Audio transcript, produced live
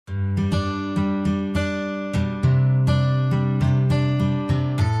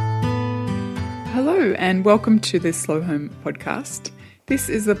Hello and welcome to the Slow Home podcast. This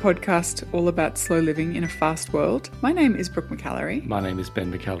is the podcast all about slow living in a fast world. My name is Brooke McAlary. My name is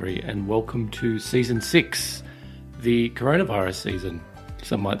Ben McAlary and welcome to Season 6, the coronavirus season,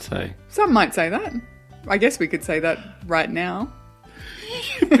 some might say. Some might say that. I guess we could say that right now.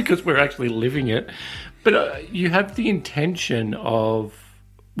 Because we're actually living it. But you have the intention of...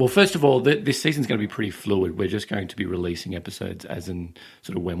 Well, first of all, this season's going to be pretty fluid. We're just going to be releasing episodes as in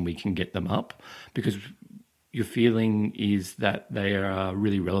sort of when we can get them up, because your feeling is that they are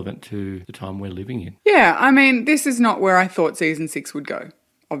really relevant to the time we're living in. Yeah, I mean, this is not where I thought Season 6 would go,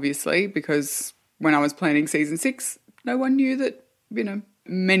 obviously, because when I was planning Season 6, no one knew that,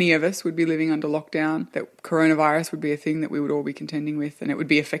 many of us would be living under lockdown, that coronavirus would be a thing that we would all be contending with, and it would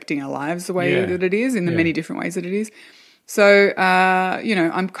be affecting our lives the way that it is, in the many different ways that it is. So,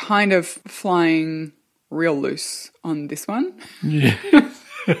 I'm kind of flying real loose on this one,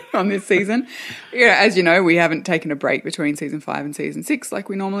 on this season. As you know, we haven't taken a break between Season 5 and Season 6 like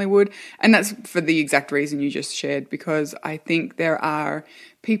we normally would. And that's for the exact reason you just shared, because I think there are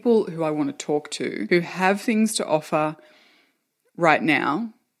people who I want to talk to who have things to offer right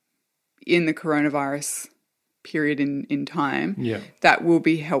now in the coronavirus period in time that will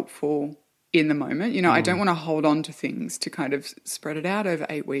be helpful in the moment. I don't want to hold on to things to kind of spread it out over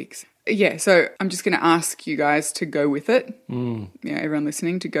 8 weeks. Yeah, so I'm just going to ask you guys to go with it. Everyone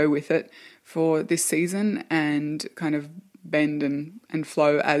listening, to go with it for this season and kind of bend and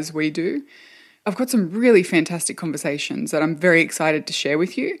flow as we do. I've got some really fantastic conversations that I'm very excited to share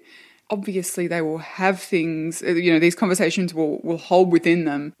with you. Obviously, they will have things, these conversations will hold within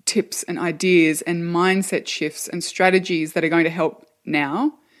them tips and ideas and mindset shifts and strategies that are going to help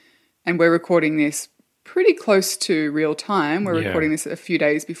now. And we're recording this pretty close to real time. We're recording this a few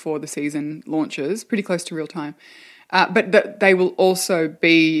days before the season launches, pretty close to real time. But they will also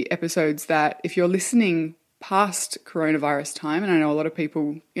be episodes that if you're listening past coronavirus time, and I know a lot of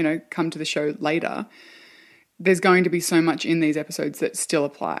people, come to the show later, there's going to be so much in these episodes that still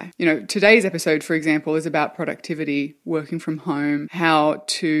apply. Today's episode, for example, is about productivity, working from home, how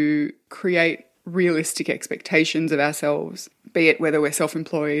to create realistic expectations of ourselves, be it whether we're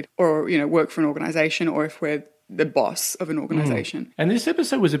self-employed or, work for an organisation, or if we're the boss of an organisation. And this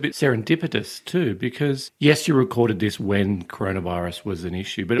episode was a bit serendipitous too, because yes, you recorded this when coronavirus was an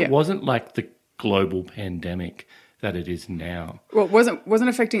issue, but it wasn't like the global pandemic that it is now. Well, it wasn't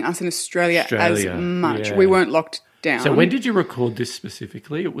affecting us in Australia as much. Yeah. We weren't locked down. So when did you record this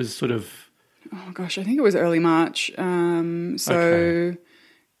specifically? It was sort of... Oh gosh, I think it was early March. Okay.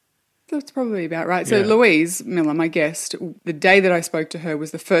 That's probably about right. So Louise Miller, my guest, the day that I spoke to her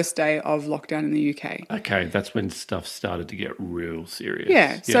was the first day of lockdown in the UK. Okay, that's when stuff started to get real serious.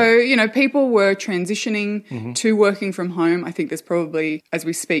 Yeah. So, people were transitioning to working from home. I think there's probably, as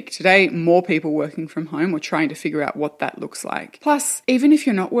we speak today, more people working from home or trying to figure out what that looks like. Plus, even if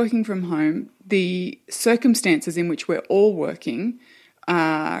you're not working from home, the circumstances in which we're all working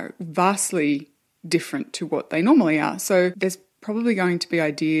are vastly different to what they normally are. So there's probably going to be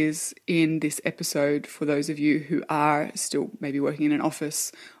ideas in this episode for those of you who are still maybe working in an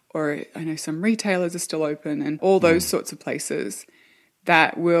office, or I know some retailers are still open and all those sorts of places,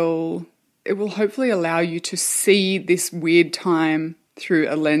 that it will hopefully allow you to see this weird time through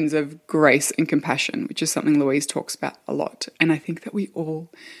a lens of grace and compassion, which is something Louise talks about a lot. And I think that we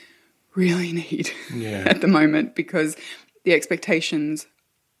all really need at the moment, because the expectations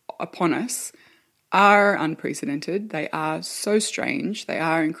upon us are unprecedented. They are so strange. They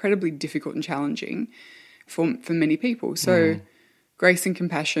are incredibly difficult and challenging for many people. So grace and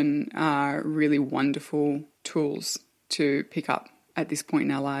compassion are really wonderful tools to pick up at this point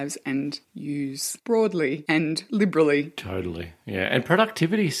in our lives and use broadly and liberally. Totally, yeah. And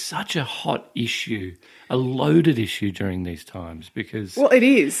productivity is such a hot issue, a loaded issue during these times, because... Well, it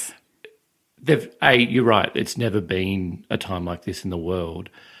is. You're right, it's never been a time like this in the world.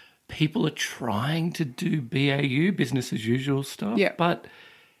 People are trying to do BAU, business as usual stuff, but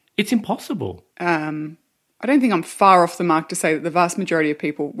it's impossible. I don't think I'm far off the mark to say that the vast majority of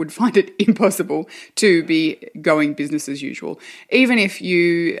people would find it impossible to be going business as usual, even if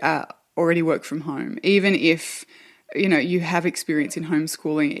you already work from home, even if you have experience in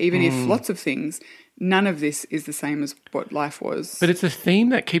homeschooling, even if lots of things. None of this is the same as what life was. But it's a theme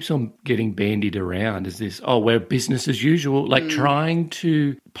that keeps on getting bandied around, is this, we're business as usual, like trying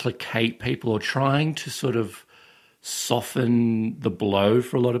to placate people or trying to sort of soften the blow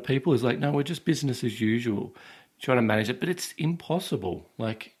for a lot of people is like, no, we're just business as usual, trying to manage it. But it's impossible.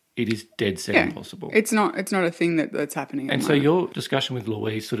 Like, it is dead set impossible. It's not a thing that's happening. And so your discussion with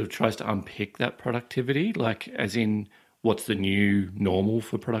Louise sort of tries to unpick that productivity, like as in what's the new normal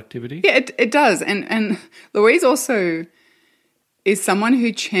for productivity. Yeah, it does. And Louise also is someone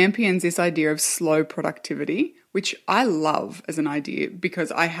who champions this idea of slow productivity, which I love as an idea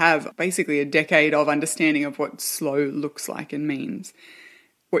because I have basically a decade of understanding of what slow looks like and means.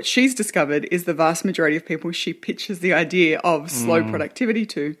 What she's discovered is the vast majority of people she pitches the idea of slow productivity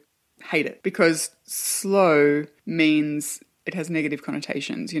to hate it because slow means it has negative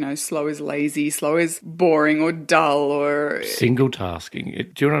connotations. You know, slow is lazy, slow is boring or dull or... Single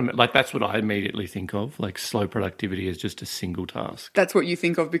tasking. Do you know what I mean? Like, that's what I immediately think of. Like, slow productivity is just a single task. That's what you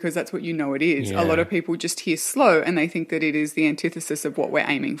think of because that's what you know it is. Yeah. A lot of people just hear slow and they think that it is the antithesis of what we're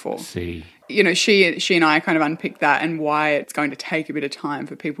aiming for. See. You know, she and I kind of unpicked that and why it's going to take a bit of time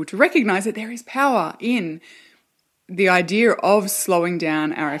for people to recognize that there is power in the idea of slowing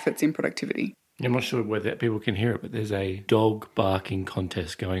down our efforts in productivity. I'm not sure whether people can hear it, but there's a dog barking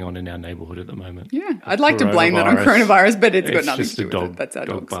contest going on in our neighbourhood at the moment. Yeah, I'd like to blame that on coronavirus, but it's got nothing to do with it. That's our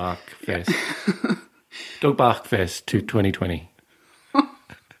dog dogs. Bark Fest. Dog Bark Fest to 2020.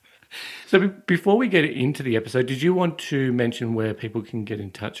 So before we get into the episode, did you want to mention where people can get in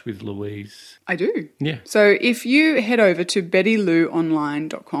touch with Louise? I do. Yeah. So if you head over to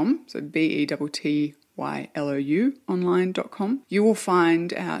bettylouonline.com, so BETTYLOU online.com, you will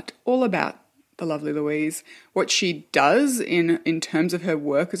find out all about the lovely Louise, what she does in terms of her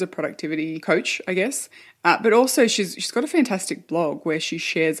work as a productivity coach, I guess. But also she's got a fantastic blog where she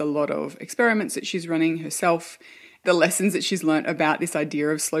shares a lot of experiments that she's running herself, the lessons that she's learnt about this idea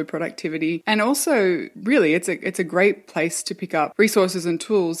of slow productivity. And also, really, it's a great place to pick up resources and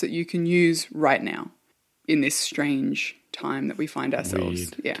tools that you can use right now in this strange time that we find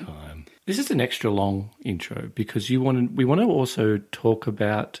ourselves. Weird time. This is an extra long intro because we want to also talk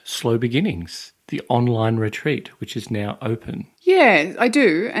about Slow Beginnings, the online retreat, which is now open. Yeah, I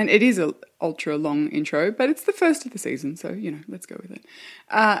do. And it is an ultra long intro, but it's the first of the season. So, let's go with it.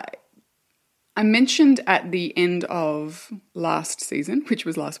 I mentioned at the end of last season, which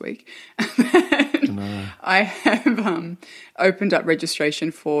was last week, I have opened up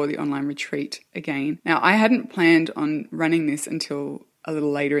registration for the online retreat again. Now, I hadn't planned on running this until a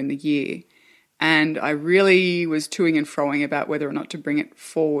little later in the year, and I really was toing and froing about whether or not to bring it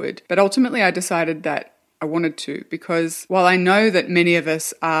forward. But ultimately, I decided that I wanted to because while I know that many of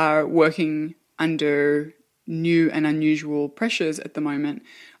us are working under new and unusual pressures at the moment,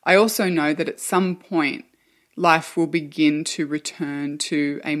 I also know that at some point life will begin to return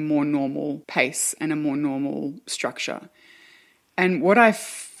to a more normal pace and a more normal structure. And what I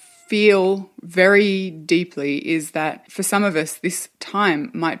feel very deeply is that for some of us, this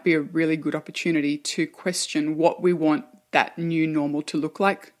time might be a really good opportunity to question what we want that new normal to look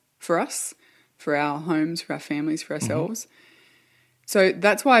like for us, for our homes, for our families, for ourselves. So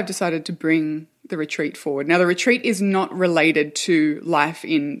that's why I've decided to bring the retreat forward. Now, the retreat is not related to life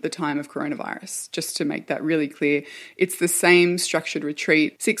in the time of coronavirus, just to make that really clear. It's the same structured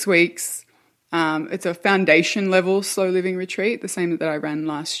retreat, 6 weeks. It's a foundation level slow living retreat, the same that I ran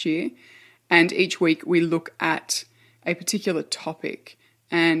last year. And each week we look at a particular topic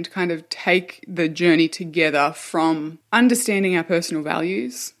and kind of take the journey together from understanding our personal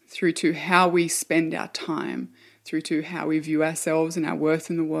values through to how we spend our time, through to how we view ourselves and our worth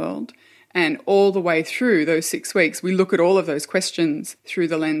in the world. And all the way through those 6 weeks, we look at all of those questions through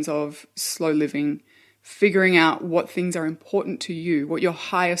the lens of slow living, figuring out what things are important to you, what your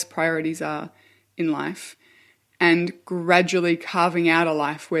highest priorities are in life, and gradually carving out a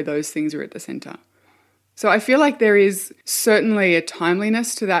life where those things are at the center. So I feel like there is certainly a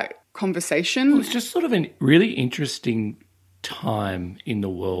timeliness to that conversation. Well, it's just sort of a really interesting time in the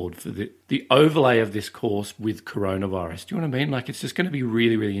world for the overlay of this course with coronavirus. Do you know what I mean? Like, it's just going to be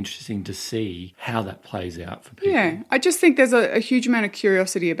really, really interesting to see how that plays out for people. Yeah, I just think there's a huge amount of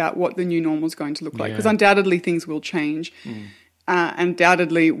curiosity about what the new normal is going to look like, because undoubtedly things will change.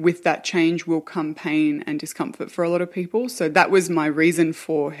 Undoubtedly with that change will come pain and discomfort for a lot of people. So that was my reason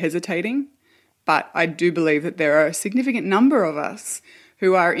for hesitating. But I do believe that there are a significant number of us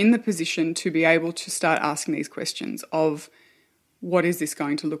who are in the position to be able to start asking these questions of, what is this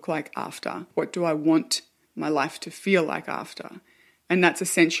going to look like after? What do I want my life to feel like after? And that's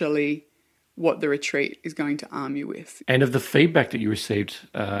essentially what the retreat is going to arm you with. And of the feedback that you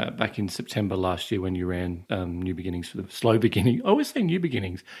received back in September last year when you ran New Beginnings for the Slow Beginning, I always say New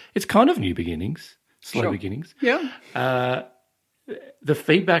Beginnings. It's kind of New Beginnings, Slow Beginnings. Yeah. The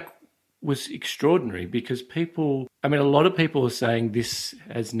feedback was extraordinary because a lot of people are saying this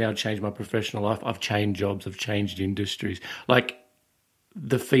has now changed my professional life. I've changed jobs, I've changed industries. Like,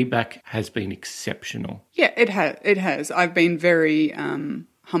 the feedback has been exceptional. Yeah, it has. I've been very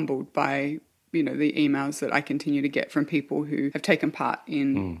humbled by the emails that I continue to get from people who have taken part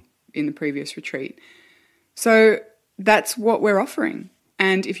in the previous retreat. So that's what we're offering.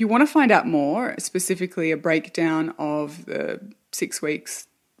 And if you want to find out more, specifically a breakdown of the 6 weeks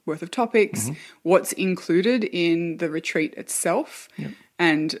worth of topics, what's included in the retreat itself,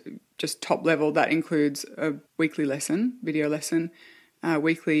 and just top level, that includes a weekly lesson, video lesson, a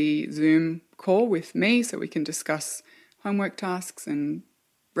weekly Zoom call with me so we can discuss homework tasks and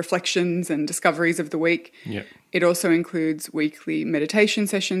reflections and discoveries of the week. Yep. It also includes weekly meditation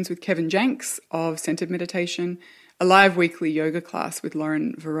sessions with Kevin Janks of Centered Meditation, a live weekly yoga class with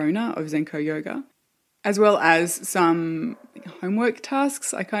Lauren Verona of Zenko Yoga, as well as some homework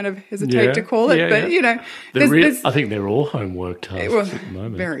tasks. I kind of hesitate to call it, but I think they're all homework tasks at the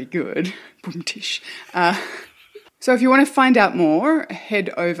moment. Very good. Boom tish. So if you want to find out more, head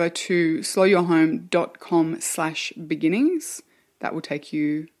over to slowyourhome.com/beginnings. That will take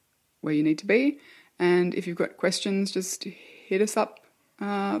you where you need to be. And if you've got questions, just hit us up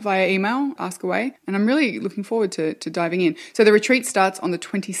via email, ask away. And I'm really looking forward to diving in. So the retreat starts on the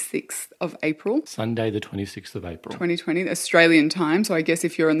 26th of April. Sunday, the 26th of April. 2020, Australian time. So I guess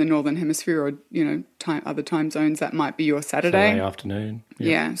if you're in the Northern Hemisphere or, other time zones, that might be your Saturday. Saturday afternoon.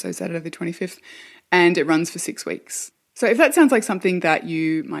 Yeah, so Saturday the 25th. And it runs for 6 weeks. So if that sounds like something that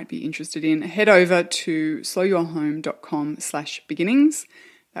you might be interested in, head over to slowyourhome.com/beginnings.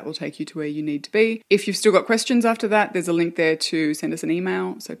 That will take you to where you need to be. If you've still got questions after that, there's a link there to send us an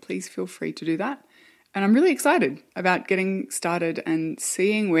email. So please feel free to do that. And I'm really excited about getting started and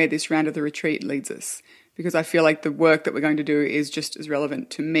seeing where this round of the retreat leads us, because I feel like the work that we're going to do is just as relevant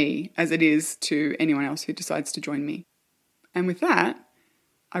to me as it is to anyone else who decides to join me. And with that,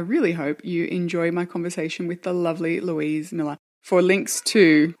 I really hope you enjoy my conversation with the lovely Louise Miller. For links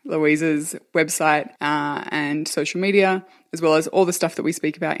to Louise's website and social media, as well as all the stuff that we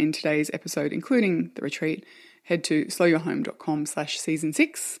speak about in today's episode, including the retreat, head to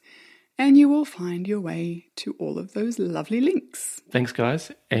slowyourhome.com/season6 and you will find your way to all of those lovely links. Thanks,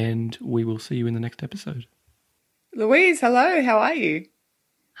 guys, and we will see you in the next episode. Louise, hello, how are you?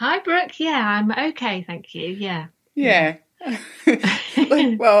 Hi, Brooke. Yeah, I'm okay, thank you. Yeah.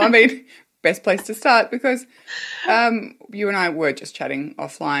 Well, I mean, best place to start because you and I were just chatting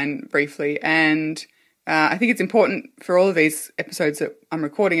offline briefly, and I think it's important for all of these episodes that I'm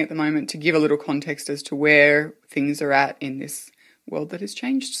recording at the moment to give a little context as to where things are at in this world that has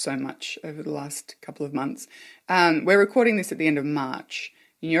changed so much over the last couple of months. We're recording this at the end of March.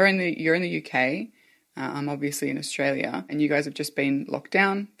 You're in the UK. I'm obviously in Australia, and you guys have just been locked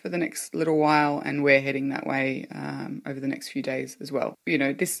down for the next little while, and we're heading that way over the next few days as well.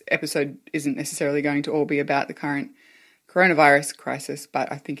 This episode isn't necessarily going to all be about the current coronavirus crisis, but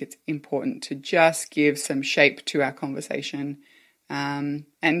I think it's important to just give some shape to our conversation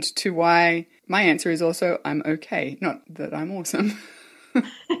and to why my answer is also I'm okay, not that I'm awesome.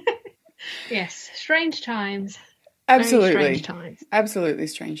 Yes, strange times. Absolutely. Very strange times. Absolutely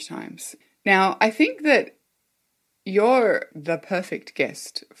strange times. Now, I think that you're the perfect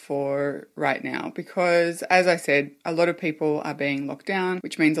guest for right now because, as I said, a lot of people are being locked down,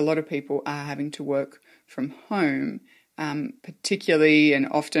 which means a lot of people are having to work from home, particularly and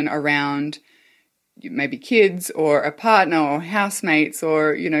often around maybe kids or a partner or housemates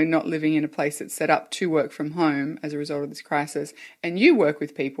or, not living in a place that's set up to work from home as a result of this crisis. And you work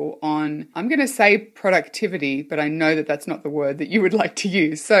with people on, I'm going to say productivity, but I know that that's not the word that you would like to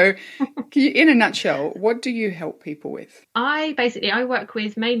use. So in a nutshell, what do you help people with? I work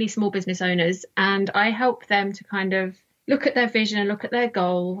with mainly small business owners, and I help them to kind of look at their vision, look at their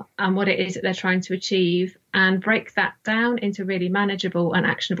goal and what it is that they're trying to achieve, and break that down into really manageable and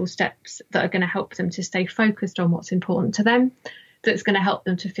actionable steps that are going to help them to stay focused on what's important to them, that's going to help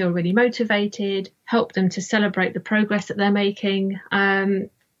them to feel really motivated, help them to celebrate the progress that they're making,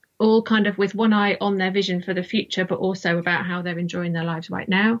 all kind of with one eye on their vision for the future, but also about how they're enjoying their lives right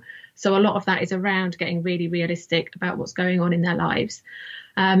now. So a lot of that is around getting really realistic about what's going on in their lives.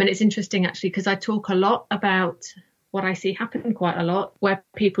 And it's interesting, actually, because I talk a lot about what I see happen quite a lot, where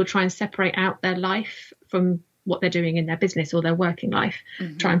people try and separate out their life from what they're doing in their business or their working life,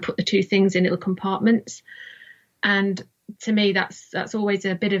 try and put the two things in little compartments. And to me, that's always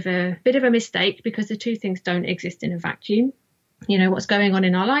a bit of a mistake, because the two things don't exist in a vacuum. What's going on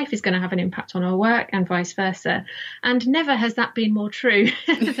in our life is going to have an impact on our work and vice versa. And never has that been more true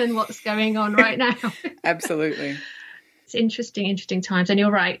than what's going on right now. Absolutely. It's interesting times. And you're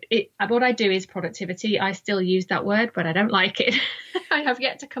right. What I do is productivity. I still use that word, but I don't like it. I have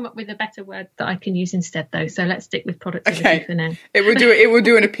yet to come up with a better word that I can use instead, though. So let's stick with productivity for now. It will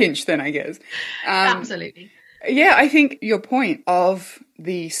do in a pinch then, I guess. Absolutely. Yeah, I think your point of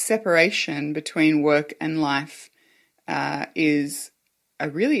the separation between work and life is a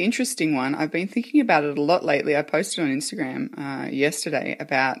really interesting one. I've been thinking about it a lot lately. I posted on Instagram yesterday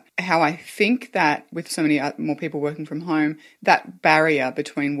about how I think that with so many more people working from home, that barrier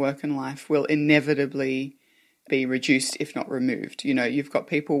between work and life will inevitably be reduced, if not removed. You know, you've got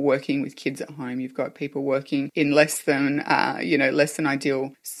people working with kids at home. You've got people working in less than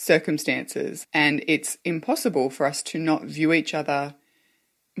ideal circumstances. And it's impossible for us to not view each other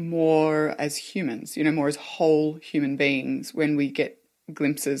more as humans, more as whole human beings when we get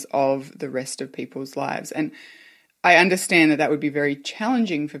glimpses of the rest of people's lives. And I understand that that would be very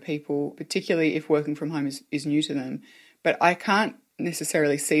challenging for people, particularly if working from home is new to them. But I can't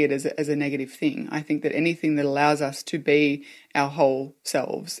necessarily see it as a negative thing. I think that anything that allows us to be our whole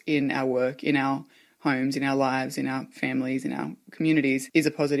selves in our work, in our homes, in our lives, in our families, in our communities is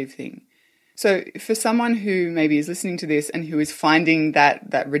a positive thing. So for someone who maybe is listening to this and who is finding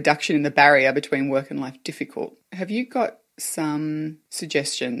that reduction in the barrier between work and life difficult, have you got some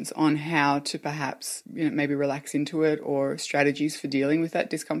suggestions on how to perhaps, maybe relax into it, or strategies for dealing with that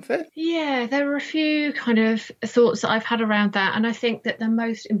discomfort? Yeah, there are a few kind of thoughts that I've had around that. And I think that the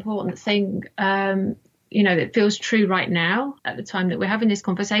most important thing, that feels true right now at the time that we're having this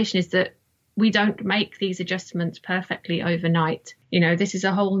conversation is that we don't make these adjustments perfectly overnight. This is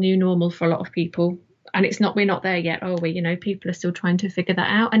a whole new normal for a lot of people. And we're not there yet, are we? People are still trying to figure that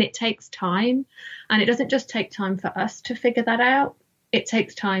out. And it takes time. And it doesn't just take time for us to figure that out. It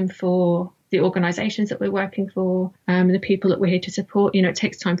takes time for the organisations that we're working for, the people that we're here to support. It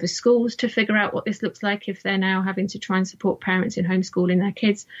takes time for schools to figure out what this looks like if they're now having to try and support parents in homeschooling their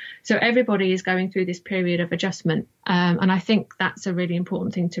kids. So everybody is going through this period of adjustment. And I think that's a really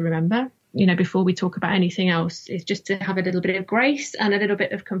important thing to remember. Before we talk about anything else, is just to have a little bit of grace and a little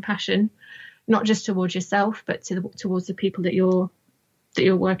bit of compassion, not just towards yourself, but towards the people that you're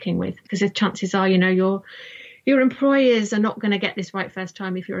working with. Because the chances are, your employers are not going to get this right first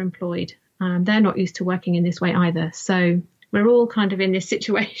time if you're employed. They're not used to working in this way either. So we're all kind of in this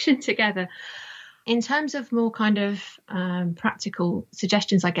situation together. In terms of more kind of practical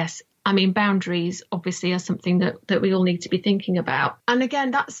suggestions, I guess, boundaries obviously are something that we all need to be thinking about. And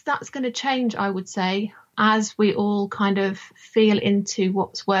again, that's going to change, I would say, as we all kind of feel into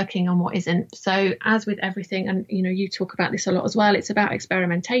what's working and what isn't. So as with everything, and you talk about this a lot as well, it's about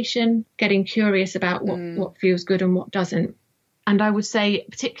experimentation, getting curious about what feels good and what doesn't. And I would say,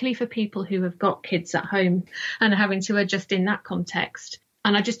 particularly for people who have got kids at home and are having to adjust in that context.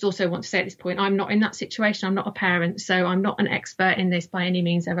 And I just also want to say at this point, I'm not in that situation. I'm not a parent, so I'm not an expert in this by any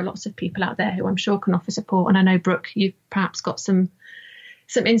means. There are lots of people out there who I'm sure can offer support. And I know, Brooke, you've perhaps got some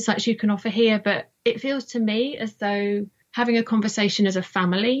insights you can offer here. But it feels to me as though having a conversation as a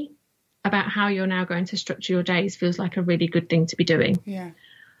family about how you're now going to structure your days feels like a really good thing to be doing. Yeah.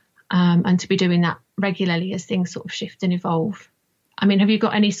 And to be doing that regularly as things sort of shift and evolve. Have you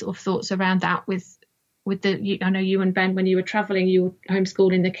got any sort of thoughts around that with I know you and Ben, when you were travelling, you were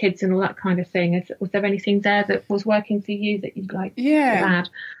homeschooling the kids and all that kind of thing. Was there anything there that was working for you that you'd like to add?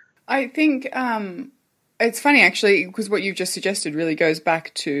 I think it's funny, actually, because what you've just suggested really goes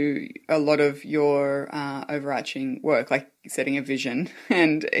back to a lot of your overarching work, like setting a vision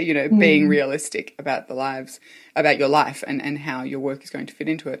and, being realistic about about your life and how your work is going to fit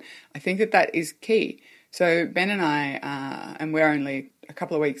into it. I think that is key. So Ben and I, and we're only a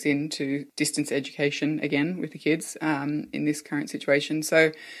couple of weeks into distance education again with the kids in this current situation.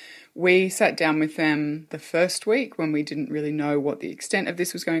 So we sat down with them the first week when we didn't really know what the extent of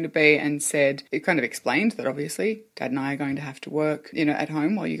this was going to be, and it kind of explained that obviously Dad and I are going to have to work, at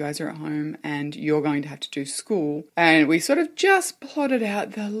home while you guys are at home, and you're going to have to do school. And we sort of just plotted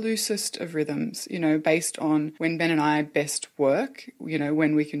out the loosest of rhythms, based on when Ben and I best work,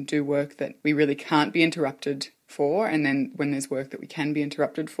 when we can do work that we really can't be interrupted for, and then when there's work that we can be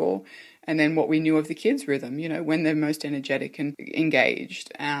interrupted for, and then what we knew of the kids' rhythm, when they're most energetic and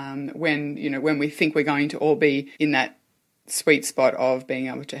engaged, when we think we're going to all be in that sweet spot of being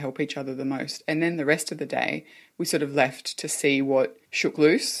able to help each other the most. And then the rest of the day, we sort of left to see what shook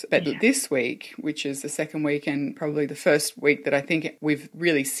loose. But this week, which is the second week and probably the first week that I think we've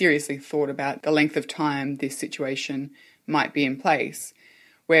really seriously thought about the length of time this situation might be in place,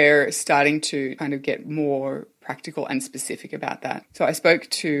 we're starting to kind of get more practical and specific about that. So I spoke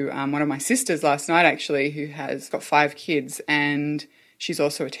to one of my sisters last night, actually, who has got 5 kids, and she's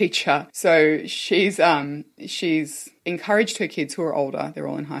also a teacher. So she's encouraged her kids who are older, they're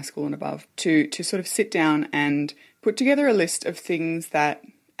all in high school and above, to sort of sit down and put together a list of things that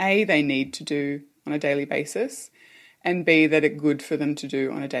A, they need to do on a daily basis, and B, that are good for them to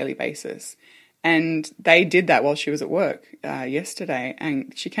do on a daily basis. And they did that while she was at work yesterday.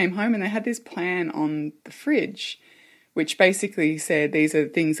 And she came home and they had this plan on the fridge, which basically said these are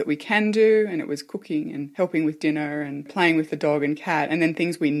things that we can do. And it was cooking and helping with dinner and playing with the dog and cat. And then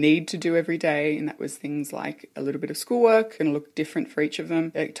things we need to do every day. And that was things like a little bit of schoolwork, going to look different for each of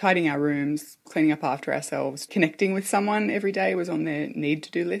them, tidying our rooms, cleaning up after ourselves, connecting with someone every day was on their need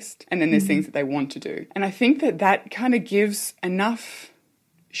to do list. And then there's things that they want to do. And I think that kind of gives enough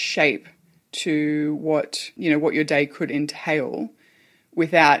shape to what your day could entail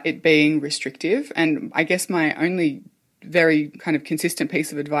without it being restrictive. And I guess my only very kind of consistent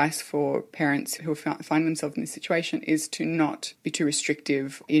piece of advice for parents who find themselves in this situation is to not be too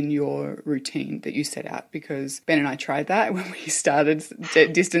restrictive in your routine that you set out, because Ben and I tried that when we started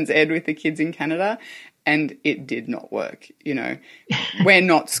distance ed with the kids in Canada. And it did not work. We're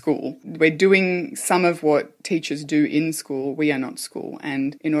not school. We're doing some of what teachers do in school. We are not school.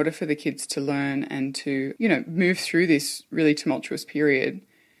 And in order for the kids to learn and to, move through this really tumultuous period,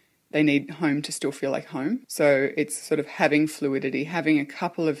 they need home to still feel like home. So it's sort of having fluidity, having a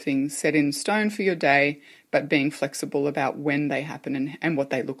couple of things set in stone for your day, but being flexible about when they happen and what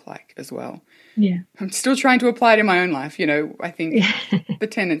they look like as well. Yeah. I'm still trying to apply it in my own life. I think the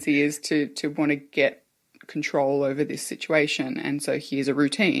tendency is to want to get control over this situation, and so here's a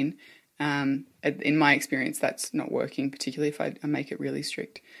routine. In my experience, that's not working, particularly if I make it really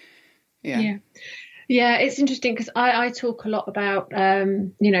strict. Yeah, it's interesting because I talk a lot about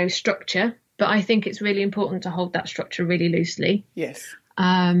structure, but I think it's really important to hold that structure really loosely. Yes.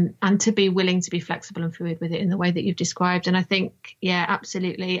 And to be willing to be flexible and fluid with it in the way that you've described. And I think,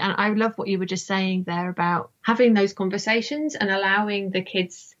 absolutely. And I love what you were just saying there about having those conversations and allowing the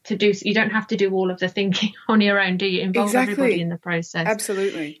kids to do. You don't have to do all of the thinking on your own, do you? Involve everybody in the process.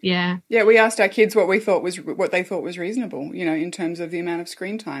 Absolutely. Yeah. Yeah. We asked our kids what they thought was reasonable, in terms of the amount of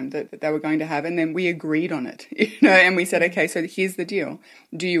screen time that they were going to have. And then we agreed on it, and we said, okay, so here's the deal.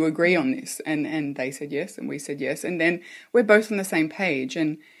 Do you agree on this? And they said yes. And we said yes. And then we're both on the same page.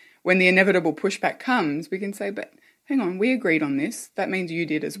 And when the inevitable pushback comes, we can say, but hang on, we agreed on this. That means you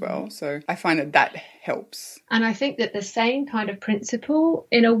did as well. So I find that helps. And I think that the same kind of principle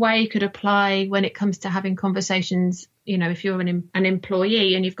in a way could apply when it comes to having conversations, if you're an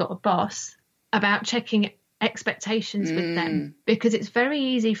employee and you've got a boss, about checking expectations with them, because it's very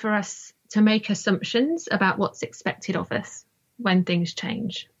easy for us to make assumptions about what's expected of us when things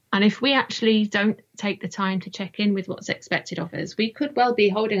change. And if we actually don't take the time to check in with what's expected of us, we could well be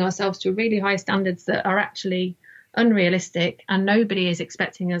holding ourselves to really high standards that are actually unrealistic, and nobody is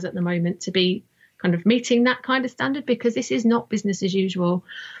expecting us at the moment to be kind of meeting that kind of standard, because this is not business as usual.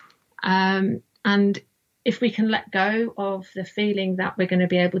 And if we can let go of the feeling that we're going to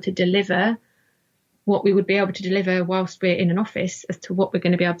be able to deliver what we would be able to deliver whilst we're in an office as to what we're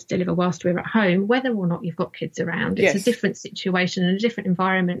going to be able to deliver whilst we're at home, whether or not you've got kids around. It's a different situation and a different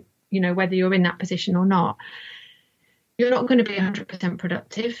environment, whether you're in that position or not. You're not going to be 100%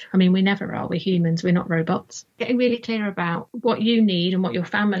 productive. I mean, we never are. We're humans. We're not robots. Getting really clear about what you need and what your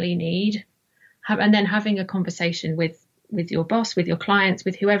family need, and then having a conversation with your boss, with your clients,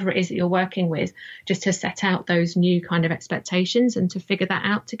 with whoever it is that you're working with, just to set out those new kind of expectations and to figure that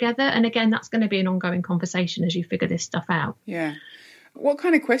out together. And again, that's going to be an ongoing conversation as you figure this stuff out. Yeah. What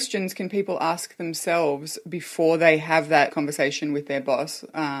kind of questions can people ask themselves before they have that conversation with their boss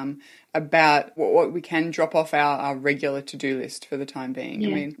about what we can drop off our regular to-do list for the time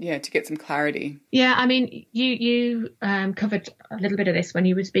being? Yeah. To get some clarity. Yeah, I mean, you covered a little bit of this when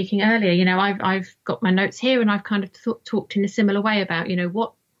you were speaking earlier. I've got my notes here, and I've kind of talked in a similar way about,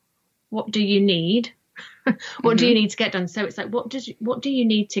 what do you need? What do you need to get done? So it's like, what do you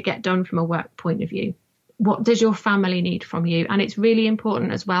need to get done from a work point of view? What does your family need from you? And it's really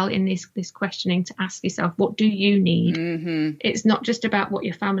important as well in this questioning to ask yourself, what do you need? Mm-hmm. It's not just about what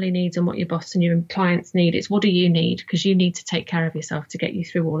your family needs and what your boss and your clients need. It's what do you need? Because you need to take care of yourself to get you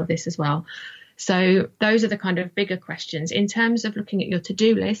through all of this as well. So those are the kind of bigger questions. In terms of looking at your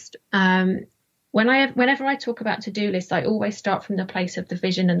to-do list, whenever I talk about to-do lists, I always start from the place of the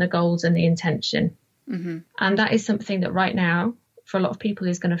vision and the goals and the intention. Mm-hmm. And that is something that right now, for a lot of people,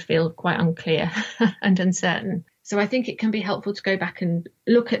 is going to feel quite unclear and uncertain. So I think it can be helpful to go back and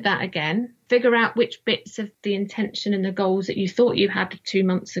look at that again, figure out which bits of the intention and the goals that you thought you had 2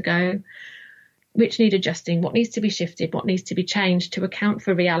 months ago, which need adjusting, what needs to be shifted, what needs to be changed to account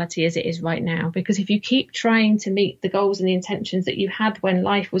for reality as it is right now. Because if you keep trying to meet the goals and the intentions that you had when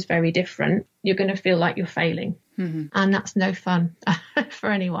life was very different, you're going to feel like you're failing. Mm-hmm. And that's no fun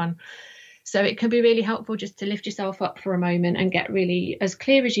for anyone. So it can be really helpful just to lift yourself up for a moment and get really as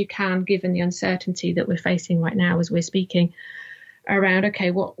clear as you can, given the uncertainty that we're facing right now as we're speaking, around,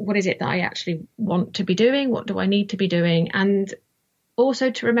 okay, what is it that I actually want to be doing? What do I need to be doing? And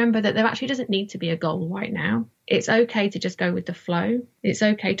also to remember that there actually doesn't need to be a goal right now. It's okay to just go with the flow. It's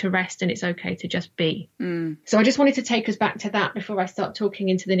okay to rest, and it's okay to just be. So I just wanted to take us back to that before I start talking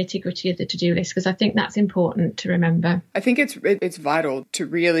into the nitty-gritty of the to-do list, because I think that's important to remember. I think it's vital to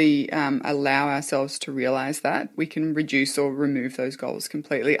really allow ourselves to realise that we can reduce or remove those goals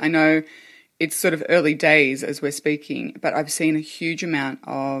completely. I know it's sort of early days as we're speaking, but I've seen a huge amount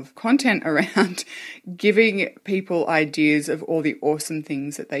of content around giving people ideas of all the awesome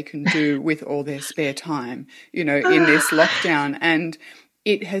things that they can do with all their spare time, in this lockdown. And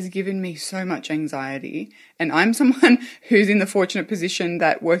it has given me so much anxiety. And I'm someone who's in the fortunate position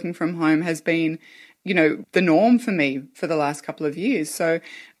that working from home has been, the norm for me for the last couple of years. So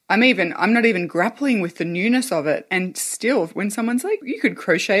I'm not even grappling with the newness of it. And still, when someone's like, you could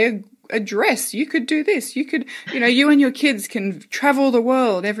crochet a dress, you could do this, you could, you and your kids can travel the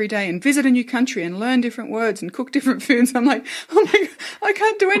world every day and visit a new country and learn different words and cook different foods. I'm like, oh my God, I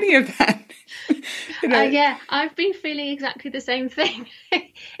can't do any of that. Yeah, I've been feeling exactly the same thing.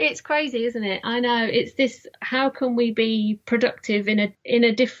 It's crazy, isn't it? I know. It's this, how can we be productive in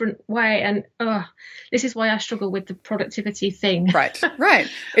a different way? And this is why I struggle with the productivity thing. Right.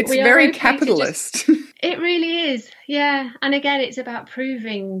 It's very capitalist. It really is. Yeah. And again, it's about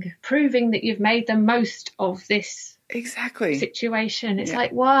proving that you've made the most of this situation. It's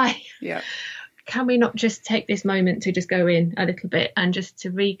like, why? Yeah. Can we not just take this moment to just go in a little bit and just to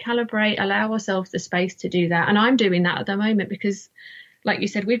recalibrate, allow ourselves the space to do that? And I'm doing that at the moment because, like you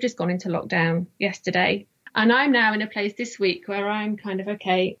said, we've just gone into lockdown yesterday. And I'm now in a place this week where I'm kind of,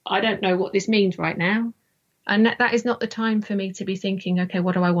 okay, I don't know what this means right now. And that is not the time for me to be thinking, okay,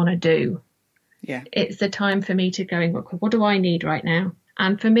 what do I want to do? Yeah. It's the time for me to go, what do I need right now?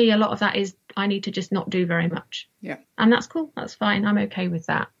 And for me, a lot of that is I need to just not do very much. Yeah. And that's cool. That's fine. I'm okay with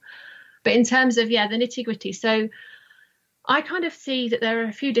that. But in terms of, the nitty gritty. So I kind of see that there are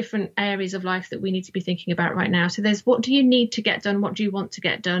a few different areas of life that we need to be thinking about right now. So there's, what do you need to get done? What do you want to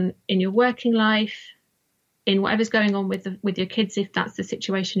get done in your working life, in whatever's going on with your kids, if that's the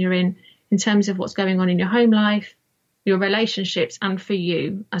situation you're in terms of what's going on in your home life, your relationships, and for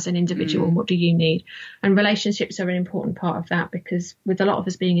you as an individual, what do you need? And relationships are an important part of that, because with a lot of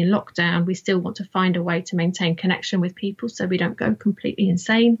us being in lockdown, we still want to find a way to maintain connection with people so we don't go completely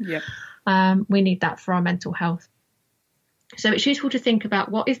insane. Yep. We need that for our mental health. So it's useful to think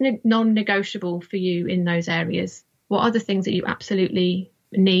about what is non-negotiable for you in those areas. What are the things that you absolutely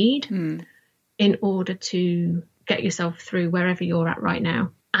need in order to get yourself through wherever you're at right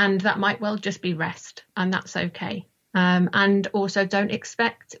now? And that might well just be rest, and that's okay. And also don't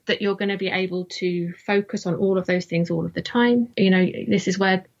expect that you're going to be able to focus on all of those things all of the time. This is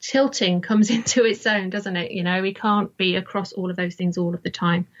where tilting comes into its own, doesn't it? We can't be across all of those things all of the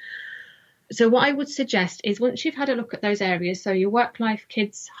time. So what I would suggest is, once you've had a look at those areas, so your work life,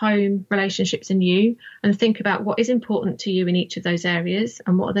 kids, home, relationships, and you, and think about what is important to you in each of those areas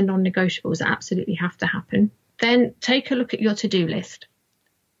and what are the non-negotiables that absolutely have to happen, then take a look at your to-do list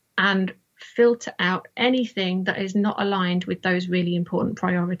and filter out anything that is not aligned with those really important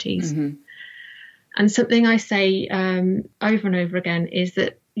priorities. Mm-hmm. And something I say over and over again is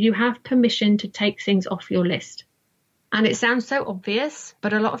that you have permission to take things off your list. And it sounds so obvious,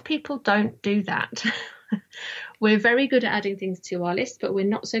 but a lot of people don't do that. We're very good at adding things to our list, but we're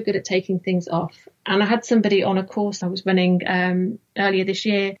not so good at taking things off. And I had somebody on a course I was running earlier this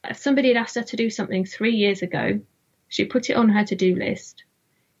year. Somebody had asked her to do something 3 years ago. She put it on her to-do list.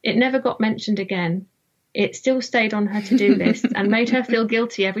 It never got mentioned again. It still stayed on her to-do list and made her feel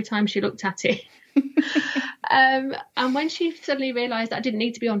guilty every time she looked at it. And when she suddenly realised that I didn't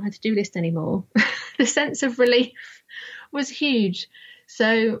need to be on her to-do list anymore, the sense of relief was huge.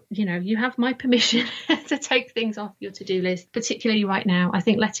 So, you have my permission to take things off your to-do list, particularly right now. I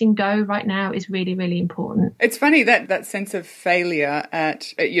think letting go right now is really, really important. It's funny that sense of failure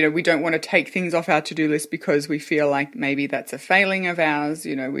at, we don't want to take things off our to-do list because we feel like maybe that's a failing of ours.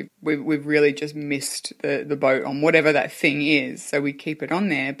 We've really just missed the boat on whatever that thing is. So we keep it on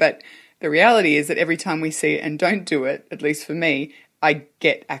there. But the reality is that every time we see it and don't do it, at least for me, I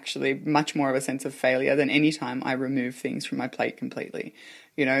get actually much more of a sense of failure than any time I remove things from my plate completely.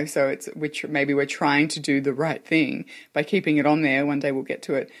 So it's maybe we're trying to do the right thing by keeping it on there. One day we'll get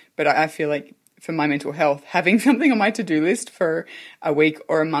to it. But I feel like for my mental health, having something on my to-do list for a week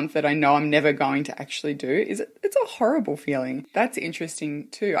or a month that I know I'm never going to actually do it's a horrible feeling. That's interesting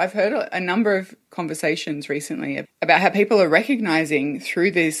too. I've heard a number of conversations recently about how people are recognizing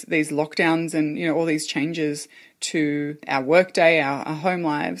through these lockdowns and, all these changes to our workday, our home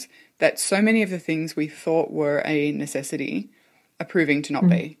lives, that so many of the things we thought were a necessity are proving to not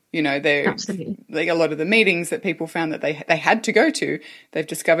be. You know, they're Absolutely. like a lot of the meetings that people found that they had to go to, they've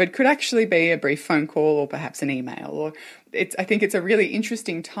discovered could actually be a brief phone call or perhaps an email. Or I think it's a really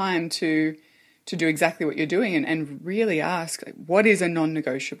interesting time to do exactly what you're doing and really ask, what is a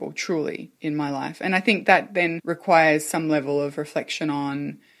non-negotiable truly in my life? And I think that then requires some level of reflection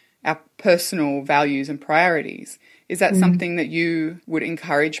on our personal values and priorities. Is that something that you would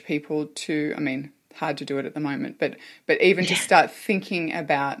encourage people to, I mean, hard to do it at the moment, but even to start thinking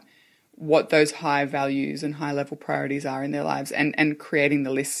about what those high values and high level priorities are in their lives and creating the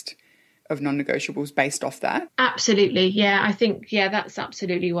list of non-negotiables based off that? Absolutely. Yeah, I think, that's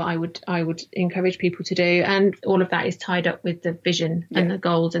absolutely what I would encourage people to do. And all of that is tied up with the vision and the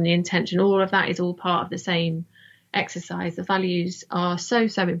goals and the intention. All of that is all part of the same exercise. The values are so,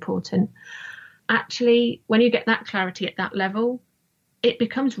 so important. Actually, when you get that clarity at that level, it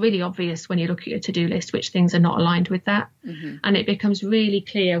becomes really obvious when you look at your to-do list which things are not aligned with that. And it becomes really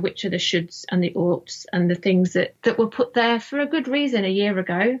clear which are the shoulds and the oughts and the things that were put there for a good reason a year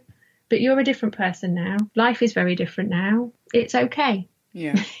ago. But you're a different person now. Life is very different now. It's okay.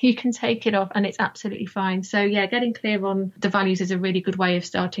 Yeah. You can take it off and it's absolutely fine. So, getting clear on the values is a really good way of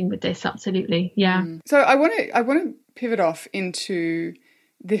starting with this. Absolutely. Yeah. So I want to pivot off into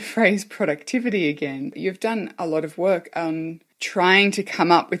the phrase productivity again. You've done a lot of work on trying to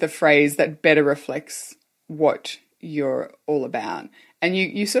come up with a phrase that better reflects what you're all about. And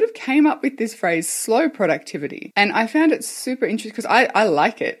you sort of came up with this phrase, slow productivity. And I found it super interesting because I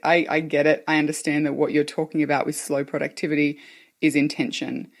like it. I get it. I understand that what you're talking about with slow productivity is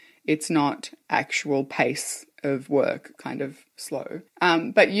intention. It's not actual pace of work, kind of slow.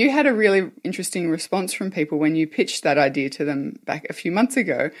 But you had a really interesting response from people when you pitched that idea to them back a few months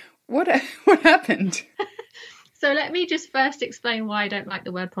ago. What happened? So let me just first explain why I don't like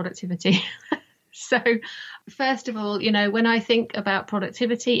the word productivity. So first of all, when I think about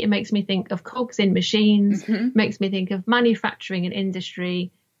productivity, it makes me think of cogs in machines, makes me think of manufacturing and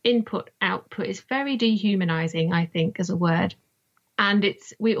industry, input, output. It's very dehumanizing, I think, as a word. And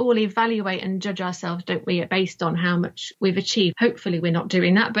we all evaluate and judge ourselves, don't we, based on how much we've achieved. Hopefully we're not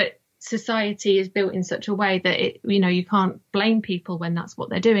doing that, but society is built in such a way that you can't blame people when that's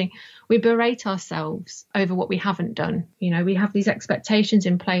what they're doing. We berate ourselves over what we haven't done. We have these expectations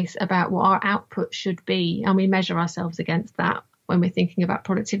in place about what our output should be, and we measure ourselves against that when we're thinking about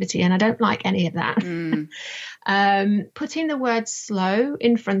productivity. And I don't like any of that. Putting the word slow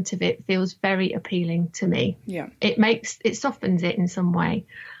in front of it feels very appealing to me. Yeah, it softens it in some way.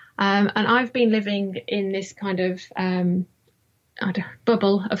 And I've been living in this kind of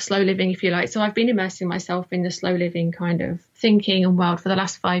bubble of slow living, if you like. So I've been immersing myself in the slow living kind of thinking and world for the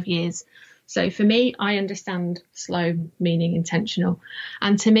last 5 years. So for me, I understand slow meaning intentional.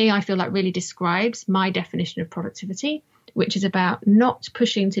 And to me, I feel like really describes my definition of productivity, which is about not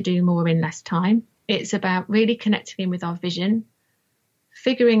pushing to do more in less time. It's about really connecting in with our vision,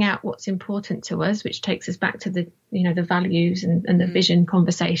 figuring out what's important to us, which takes us back to the values and the vision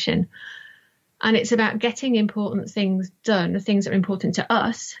conversation. And it's about getting important things done, the things that are important to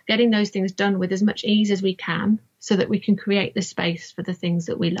us, getting those things done with as much ease as we can so that we can create the space for the things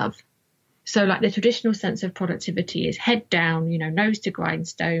that we love. So like the traditional sense of productivity is head down, nose to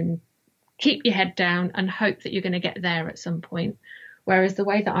grindstone, keep your head down and hope that you're going to get there at some point. Whereas the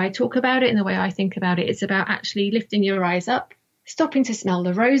way that I talk about it and the way I think about it, it's about actually lifting your eyes up, stopping to smell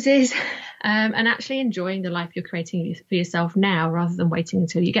the roses, and actually enjoying the life you're creating for yourself now rather than waiting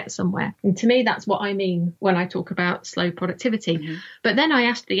until you get somewhere. And to me, that's what I mean when I talk about slow productivity. But then I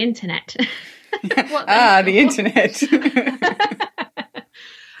asked the internet. The internet.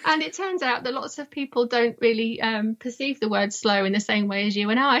 And it turns out that lots of people don't really perceive the word slow in the same way as you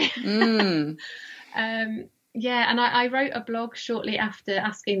and I. And I wrote a blog shortly after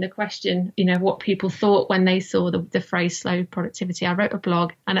asking the question, what people thought when they saw the phrase slow productivity. I wrote a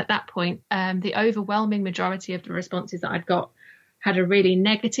blog, and at that point, the overwhelming majority of the responses that I'd got had a really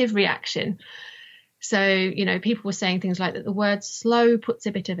negative reaction. So, people were saying things like that the word slow puts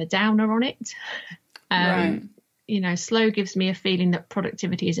a bit of a downer on it. Right. Slow gives me a feeling that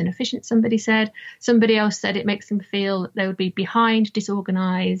productivity is inefficient, somebody said. Somebody else said it makes them feel they would be behind,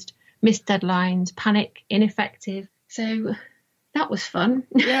 disorganized, missed deadlines, panic, ineffective. So that was fun.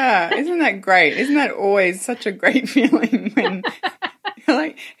 Yeah, isn't that great? Isn't that always such a great feeling when you're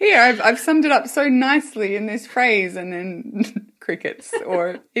like, here, I've summed it up so nicely in this phrase, and then crickets,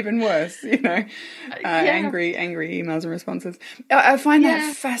 or even worse, angry emails and responses. I find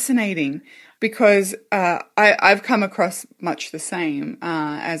that fascinating because I've come across much the same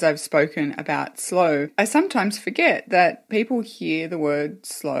as I've spoken about slow. I sometimes forget that people hear the word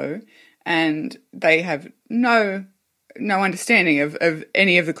slow and they have no no understanding of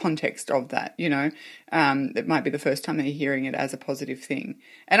any of the context of that, you know. It might be the first time they're hearing it as a positive thing.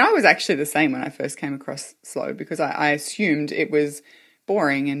 And I was actually the same when I first came across slow, because I assumed it was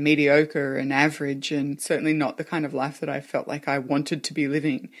boring and mediocre and average, and certainly not the kind of life that I felt like I wanted to be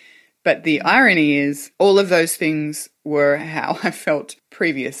living. But the irony is all of those things were how I felt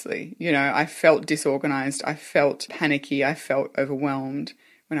previously. You know, I felt disorganized, I felt panicky, I felt overwhelmed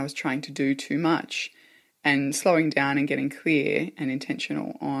when I was trying to do too much. And slowing down and getting clear and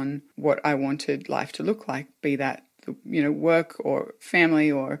intentional on what I wanted life to look like, be that, you know, work or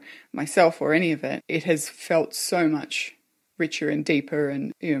family or myself or any of it, it has felt so much richer and deeper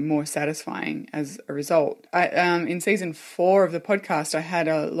and, you know, more satisfying as a result. In season 4 of the podcast, I had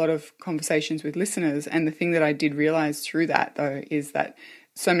a lot of conversations with listeners, and the thing that I did realize through that, though, is that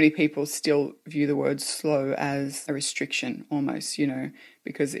so many people still view the word slow as a restriction almost, you know,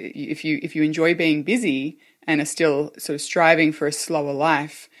 because if you enjoy being busy and are still sort of striving for a slower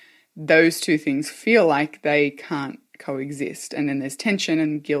life, those two things feel like they can't coexist. And then there's tension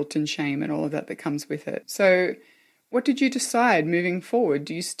and guilt and shame and all of that comes with it. So what did you decide moving forward?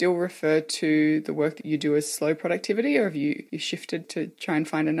 Do you still refer to the work that you do as slow productivity, or have you shifted to try and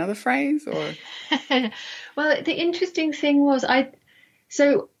find another phrase? Or Well, the interesting thing was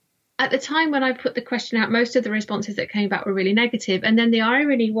So at the time when I put the question out, most of the responses that came back were really negative. And then the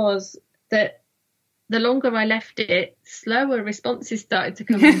irony was that the longer I left it, slower responses started to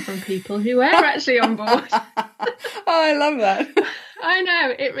come in from people who were actually on board. Oh, I love that. I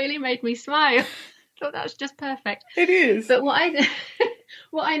know, it really made me smile. I thought that was just perfect. It is. But what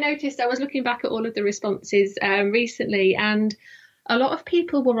I noticed, I was looking back at all of the responses recently, and a lot of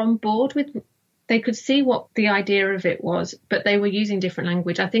people were on board with. They could see what the idea of it was, but they were using different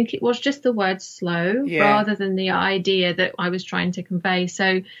language. I think it was just the word slow rather than the idea that I was trying to convey.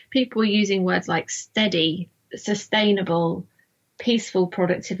 So people were using words like steady, sustainable, peaceful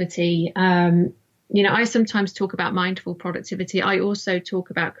productivity. You know, I sometimes talk about mindful productivity. I also talk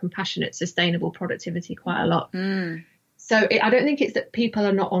about compassionate, sustainable productivity quite a lot. So I don't think it's that people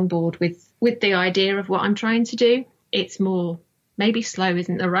are not on board with the idea of what I'm trying to do. It's more, maybe slow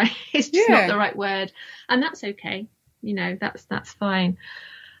isn't the right, it's just not the right word. And that's okay. You know, that's fine.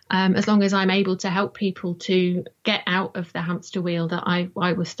 As long as I'm able to help people to get out of the hamster wheel that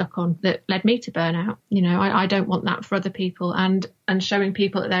I was stuck on that led me to burnout. You know, I don't want that for other people, and showing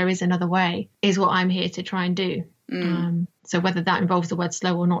people that there is another way is what I'm here to try and do. So whether that involves the word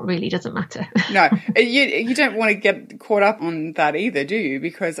slow or not really doesn't matter. No, you don't want to get caught up on that either, do you?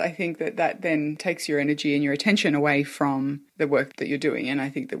 Because I think that then takes your energy and your attention away from the work that you're doing. And I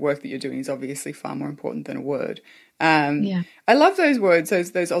think the work that you're doing is obviously far more important than a word. I love those words,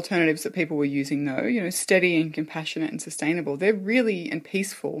 those alternatives that people were using though, you know, steady and compassionate and sustainable. They're really, and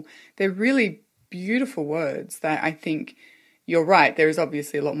peaceful. They're really beautiful words that I think you're right. There is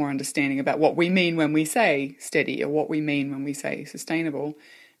obviously a lot more understanding about what we mean when we say steady or what we mean when we say sustainable.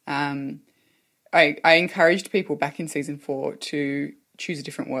 I encouraged people back in season 4 to choose a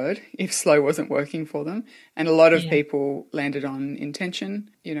different word if slow wasn't working for them. And a lot of people landed on intention,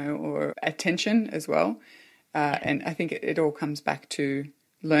 you know, or attention as well. And I think it all comes back to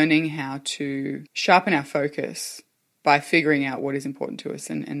learning how to sharpen our focus by figuring out what is important to us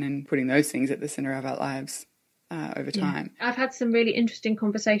and then putting those things at the center of our lives over time. I've had some really interesting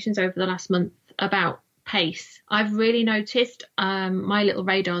conversations over the last month about pace. I've really noticed my little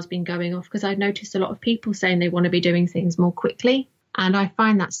radar's been going off because I've noticed a lot of people saying they want to be doing things more quickly. And I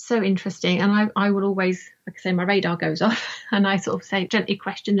find that so interesting. And I will always, like I say, my radar goes off and I sort of say, gently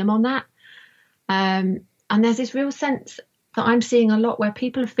question them on that. And there's this real sense that I'm seeing a lot where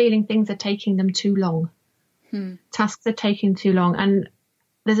people are feeling things are taking them too long. Tasks are taking too long. And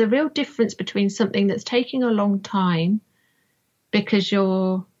there's a real difference between something that's taking a long time because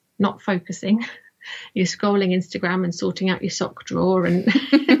you're not focusing. You're scrolling Instagram and sorting out your sock drawer and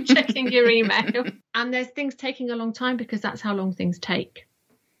checking your email. And there's things taking a long time because that's how long things take.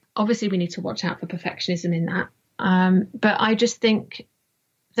 Obviously, we need to watch out for perfectionism in that. But I just think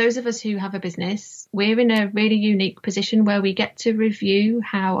those of us who have a business, we're in a really unique position where we get to review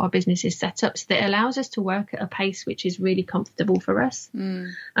how our business is set up so that it allows us to work at a pace which is really comfortable for us.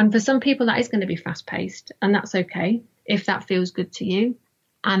 And for some people, that is going to be fast paced, and that's okay if that feels good to you.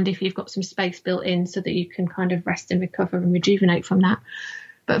 And if you've got some space built in so that you can kind of rest and recover and rejuvenate from that.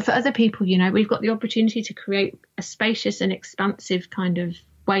 But for other people, you know, we've got the opportunity to create a spacious and expansive kind of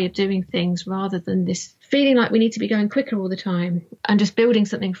way of doing things rather than this feeling like we need to be going quicker all the time and just building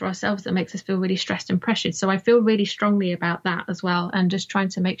something for ourselves that makes us feel really stressed and pressured. So I feel really strongly about that as well, and just trying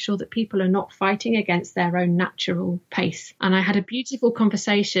to make sure that people are not fighting against their own natural pace. And I had a beautiful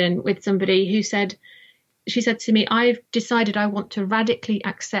conversation with somebody who said, she said to me, I've decided I want to radically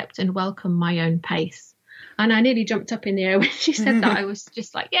accept and welcome my own pace. And I nearly jumped up in the air when she said that. I was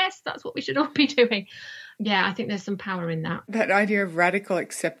just like, yes, that's what we should all be doing. Yeah, I think there's some power in that. That idea of radical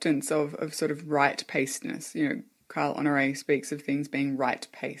acceptance of sort of right-pacedness. You know, Carl Honore speaks of things being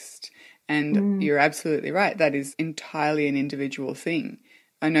right-paced. And you're absolutely right. That is entirely an individual thing.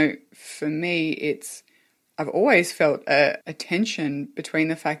 I know for me, I've always felt a tension between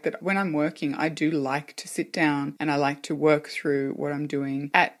the fact that when I'm working, I do like to sit down and I like to work through what I'm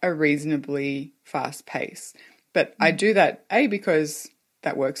doing at a reasonably fast pace. But I do that, because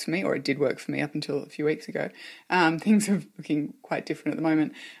that works for me, or it did work for me up until a few weeks ago. Things are looking quite different at the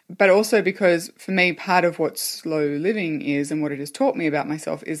moment. But also because for me, part of what slow living is and what it has taught me about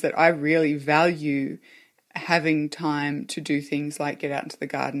myself is that I really value having time to do things like get out into the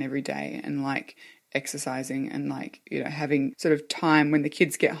garden every day and like exercising and like, you know, having sort of time when the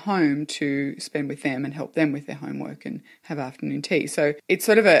kids get home to spend with them and help them with their homework and have afternoon tea. So it's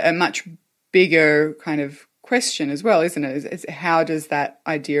sort of a much bigger kind of question as well, isn't it? It's how does that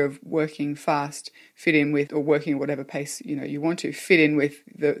idea of working fast fit in with, or working at whatever pace, you know, you want to fit in with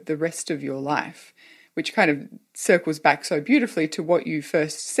the rest of your life, which kind of circles back so beautifully to what you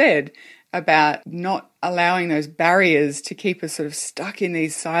first said about not allowing those barriers to keep us sort of stuck in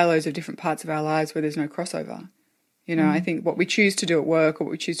these silos of different parts of our lives where there's no crossover. You know, I think what we choose to do at work or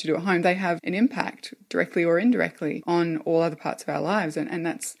what we choose to do at home, they have an impact directly or indirectly on all other parts of our lives. And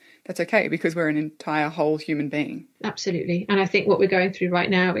that's okay, because we're an entire whole human being. Absolutely. And I think what we're going through right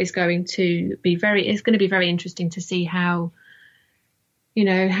now is going to be very interesting to see how, you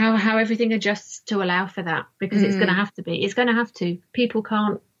know, how everything adjusts to allow for that, because it's going to have to be. It's going to have to. People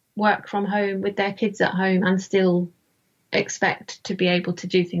can't work from home with their kids at home and still expect to be able to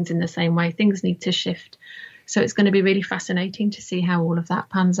do things in the same way. Things need to shift. So it's going to be really fascinating to see how all of that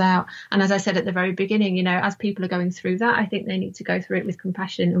pans out. And as I said at the very beginning, you know, as people are going through that, I think they need to go through it with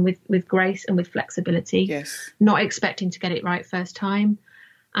compassion and with grace and with flexibility. Yes. Not expecting to get it right first time,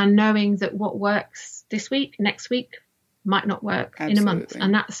 and knowing that what works this week, next week, might not work in a month.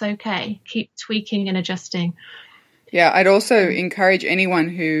 And that's okay. Keep tweaking and adjusting. Yeah, I'd also encourage anyone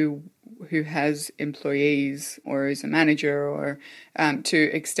who has employees or is a manager or to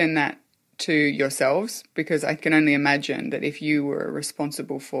extend that to yourselves, because I can only imagine that if you were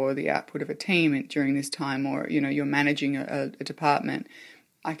responsible for the output of a team during this time, or, you know, you're managing a department,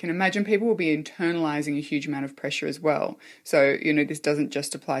 I can imagine people will be internalizing a huge amount of pressure as well. So, you know, this doesn't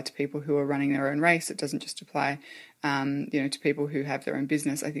just apply to people who are running their own race. It doesn't just apply, you know, to people who have their own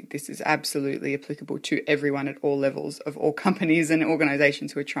business. I think this is absolutely applicable to everyone at all levels of all companies and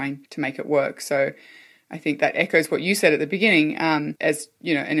organizations who are trying to make it work. So I think that echoes what you said at the beginning. As,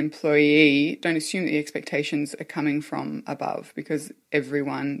 you know, an employee, don't assume that the expectations are coming from above, because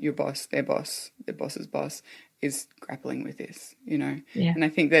everyone, your boss, their boss's boss, is grappling with this, you know. Yeah. And I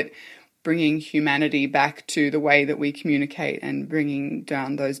think that bringing humanity back to the way that we communicate and bringing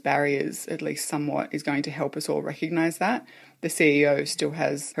down those barriers, at least somewhat, is going to help us all recognise that. The CEO still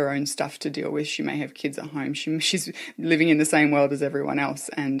has her own stuff to deal with. She may have kids at home. She's living in the same world as everyone else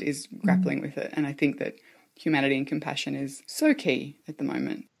and is grappling with it. And I think that humanity and compassion is so key at the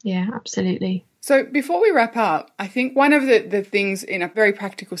moment. Yeah, absolutely. So before we wrap up, I think one of the things in a very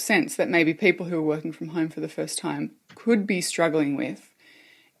practical sense that maybe people who are working from home for the first time could be struggling with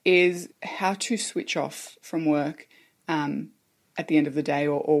is how to switch off from work at the end of the day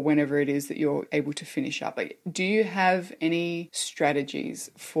or whenever it is that you're able to finish up. Like, do you have any strategies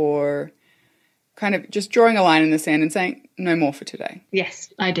for kind of just drawing a line in the sand and saying, no more for today?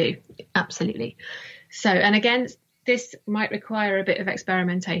 Yes, I do. Absolutely. So, and again, this might require a bit of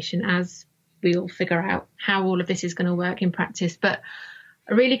experimentation as we all figure out how all of this is going to work in practice. But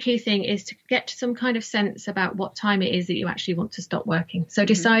a really key thing is to get some kind of sense about what time it is that you actually want to stop working. So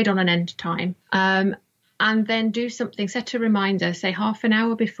decide on an end time, and then do something, set a reminder, say half an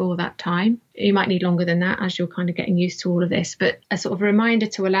hour before that time. You might need longer than that as you're kind of getting used to all of this, but a sort of reminder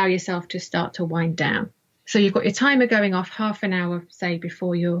to allow yourself to start to wind down. So you've got your timer going off half an hour, say,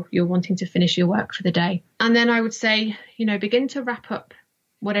 before you're wanting to finish your work for the day. And then I would say, you know, begin to wrap up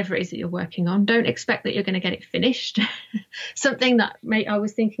whatever it is that you're working on. Don't expect that you're going to get it finished. Something that I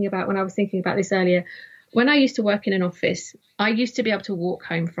was thinking about when I was thinking about this earlier. When I used to work in an office, I used to be able to walk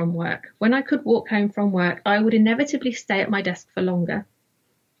home from work. When I could walk home from work, I would inevitably stay at my desk for longer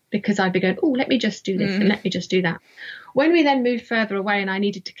because I'd be going, oh, let me just do this and let me just do that. When we then moved further away and I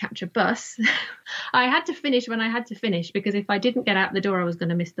needed to catch a bus, I had to finish when I had to finish, because if I didn't get out the door, I was going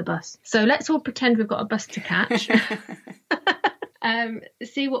to miss the bus. So let's all pretend we've got a bus to catch.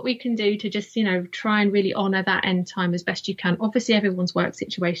 See what we can do to just, try and really honour that end time as best you can. Obviously, everyone's work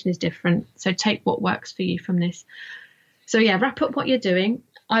situation is different, so take what works for you from this. So yeah, wrap up what you're doing.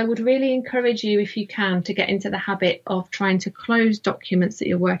 I would really encourage you, if you can, to get into the habit of trying to close documents that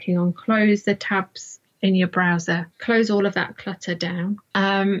you're working on, close the tabs in your browser, close all of that clutter down.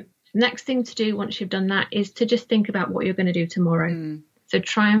 Next thing to do once you've done that is to just think about what you're going to do tomorrow. So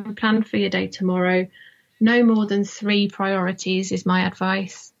try and plan for your day tomorrow. No more than 3 priorities is my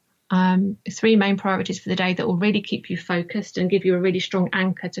advice. 3 main priorities for the day that will really keep you focused and give you a really strong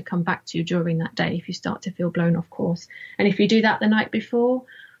anchor to come back to during that day if you start to feel blown off course. And if you do that the night before,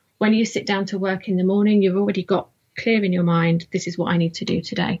 when you sit down to work in the morning, you've already got clear in your mind, this is what I need to do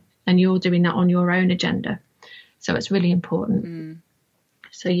today. And you're doing that on your own agenda. So it's really important.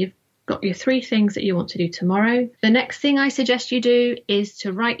 So you've got your 3 things that you want to do tomorrow. The next thing I suggest you do is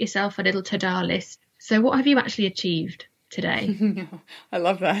to write yourself a little to-do list. So what have you actually achieved today? I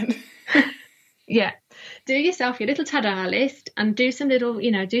love that. Yeah. Do yourself your little to-do list and do some little,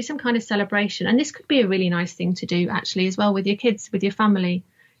 do some kind of celebration. And this could be a really nice thing to do actually as well with your kids, with your family.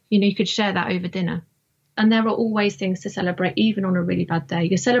 You could share that over dinner. And there are always things to celebrate, even on a really bad day.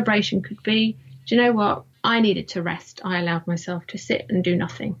 Your celebration could be, do you know what? I needed to rest. I allowed myself to sit and do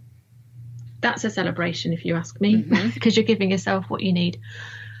nothing. That's a celebration, if you ask me, because you're giving yourself what you need.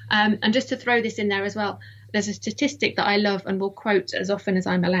 And just to throw this in there as well, there's a statistic that I love and will quote as often as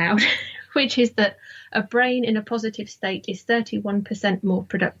I'm allowed, which is that a brain in a positive state is 31% more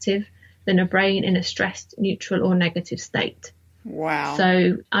productive than a brain in a stressed, neutral or negative state. Wow.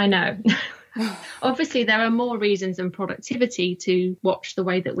 So I know. Obviously, there are more reasons than productivity to watch the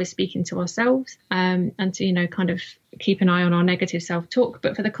way that we're speaking to ourselves and to, kind of keep an eye on our negative self-talk.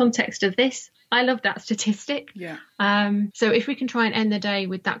 But for the context of this, I love that statistic. Yeah. So if we can try and end the day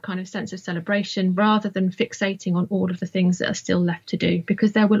with that kind of sense of celebration rather than fixating on all of the things that are still left to do,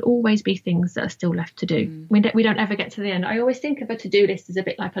 because there will always be things that are still left to do. We don't ever get to the end. I always think of a to-do list as a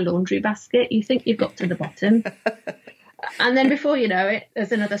bit like a laundry basket. You think you've got to the bottom. And then before you know it,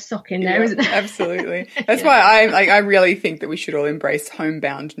 there's another sock in there, isn't there? Absolutely. That's why I really think that we should all embrace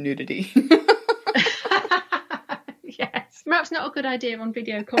homebound nudity. Yes. Perhaps not a good idea on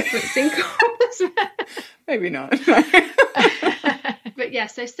video conferencing calls. Maybe not. But yeah,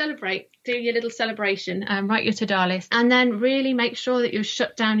 so celebrate. Do your little celebration. Write your to-do list. And then really make sure that you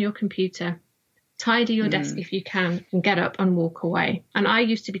shut down your computer. Tidy your desk if you can and get up and walk away. And I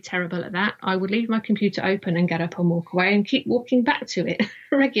used to be terrible at that. I would leave my computer open and get up and walk away and keep walking back to it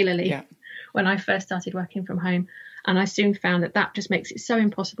regularly when I first started working from home. And I soon found that just makes it so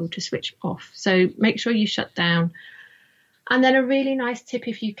impossible to switch off. So make sure you shut down. And then a really nice tip,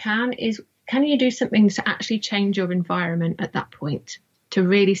 if you can you do something to actually change your environment at that point to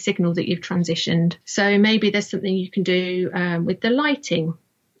really signal that you've transitioned? So maybe there's something you can do with the lighting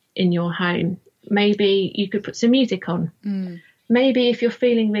in your home. Maybe you could put some music on. Maybe if you're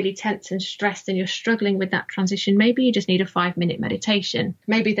feeling really tense and stressed and you're struggling with that transition, maybe you just need a 5-minute meditation.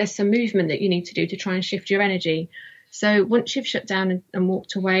 Maybe there's some movement that you need to do to try and shift your energy. So once you've shut down and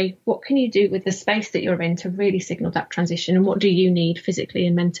walked away, what can you do with the space that you're in to really signal that transition? And what do you need physically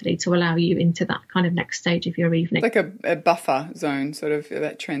and mentally to allow you into that kind of next stage of your evening? Like a buffer zone, sort of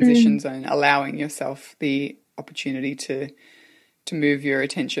that transition zone, allowing yourself the opportunity to move your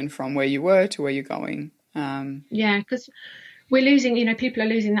attention from where you were to where you're going. Yeah, because we're losing, people are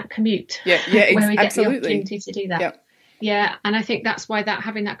losing that commute. Yeah, where we get absolutely. the opportunity to do that. Yep. Yeah, and I think that's why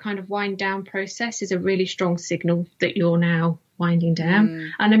having that kind of wind down process is a really strong signal that you're now winding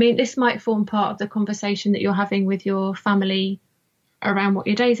down. And I mean, this might form part of the conversation that you're having with your family around what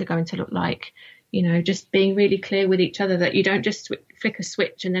your days are going to look like. Just being really clear with each other that you don't just flick a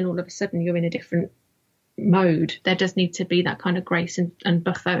switch and then all of a sudden you're in a different mode. There does need to be that kind of grace and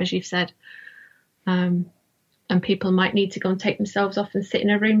buffer, as you've said. And people might need to go and take themselves off and sit in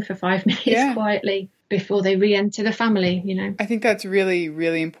a room for 5 minutes quietly before they re-enter the family, I think that's really,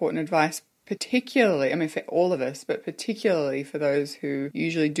 really important advice, particularly, for all of us, but particularly for those who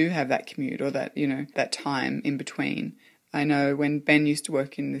usually do have that commute or that, that time in between. I know when Ben used to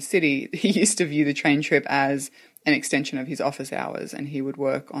work in the city, he used to view the train trip as an extension of his office hours, and he would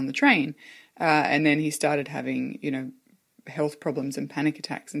work on the train. And then he started having, health problems and panic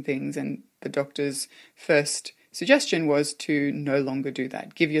attacks and things. And the doctor's first suggestion was to no longer do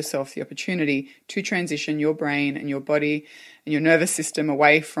that. Give yourself the opportunity to transition your brain and your body and your nervous system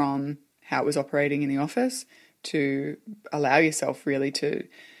away from how it was operating in the office to allow yourself really to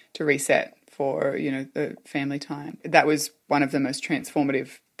reset for, the family time. That was one of the most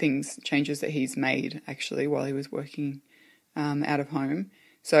transformative changes that he's made actually while he was working out of home.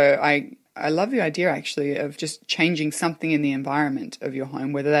 So I I love the idea actually of just changing something in the environment of your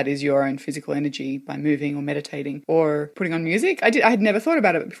home, whether that is your own physical energy by moving or meditating or putting on music. I had never thought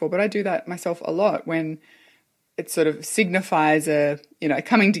about it before, but I do that myself a lot when it sort of signifies a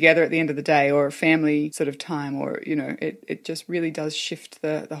coming together at the end of the day or a family sort of time, or it just really does shift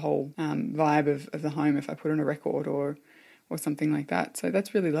the whole vibe of the home if I put on a record or something like that. So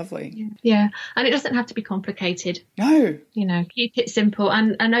that's really lovely. Yeah. And it doesn't have to be complicated. No. Keep it simple.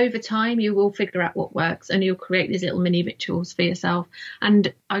 And over time, you will figure out what works and you'll create these little mini rituals for yourself.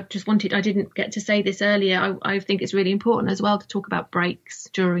 And I didn't get to say this earlier. I think it's really important as well to talk about breaks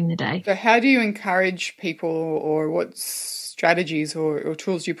during the day. So how do you encourage people, or what strategies or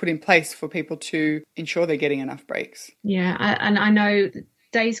tools do you put in place for people to ensure they're getting enough breaks? Yeah. And I know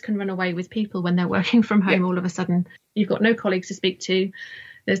days can run away with people when they're working from home. All of a sudden you've got no colleagues to speak to,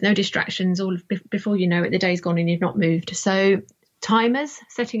 there's no distractions, before you know it the day's gone and you've not moved. So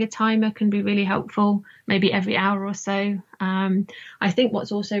setting a timer can be really helpful, maybe every hour or so. I think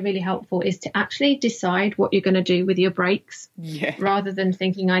what's also really helpful is to actually decide what you're going to do with your breaks, rather than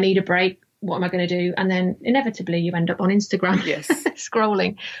thinking I need a break, what am I going to do? And then inevitably you end up on Instagram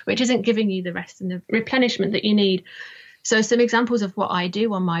scrolling, which isn't giving you the rest and the replenishment that you need. So some examples of what I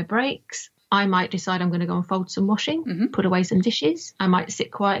do on my breaks: I might decide I'm going to go and fold some washing, put away some dishes. I might sit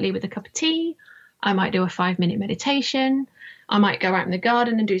quietly with a cup of tea. I might do a 5-minute meditation. I might go out in the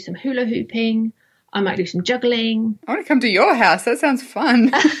garden and do some hula hooping. I might do some juggling. I want to come to your house. That sounds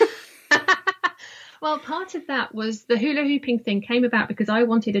fun. Well, part of that was the hula hooping thing came about because I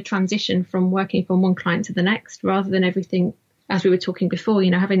wanted a transition from working from one client to the next, rather than everything, as we were talking before,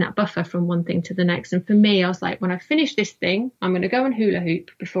 having that buffer from one thing to the next. And for me, I was like, when I finish this thing, I'm going to go and hula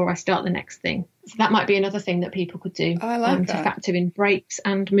hoop before I start the next thing. So that might be another thing that people could do. I like that. To factor in breaks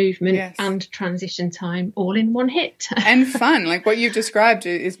and movement and transition time all in one hit. And fun. Like what you've described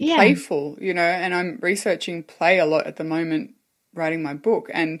is playful, and I'm researching play a lot at the moment, writing my book,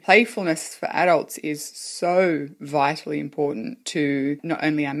 and playfulness for adults is so vitally important to not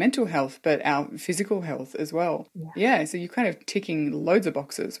only our mental health but our physical health as well. So you're kind of ticking loads of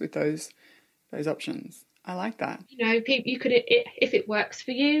boxes with those options. I like that. You could, if it works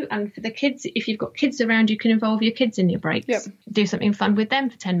for you and for the kids, if you've got kids around, you can involve your kids in your breaks. Do something fun with them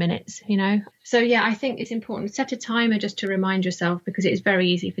for 10 minutes, So, I think it's important. Set a timer just to remind yourself, because it is very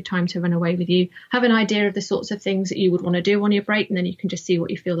easy for time to run away with you. Have an idea of the sorts of things that you would want to do on your break, and then you can just see what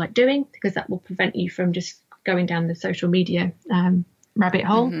you feel like doing, because that will prevent you from just going down the social media rabbit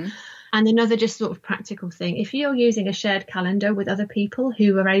hole. And another just sort of practical thing, if you're using a shared calendar with other people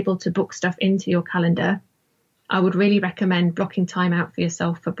who are able to book stuff into your calendar, I would really recommend blocking time out for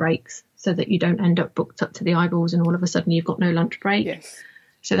yourself for breaks, so that you don't end up booked up to the eyeballs and all of a sudden you've got no lunch break.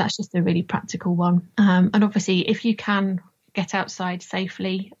 So that's just a really practical one. And obviously, if you can get outside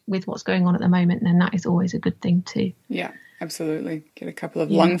safely with what's going on at the moment, then that is always a good thing too. Yeah, absolutely. Get a couple of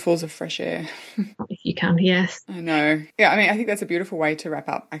lungfuls of fresh air. If you can, yes. I know. Yeah, I think that's a beautiful way to wrap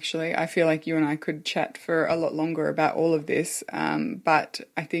up, actually. I feel like you and I could chat for a lot longer about all of this, but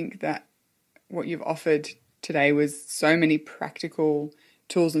I think that what you've offered today was so many practical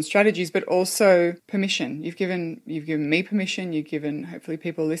tools and strategies, but also permission. You've given me permission, you've given hopefully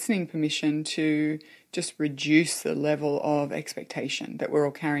people listening permission to just reduce the level of expectation that we're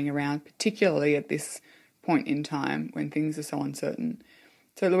all carrying around, particularly at this point in time when things are so uncertain.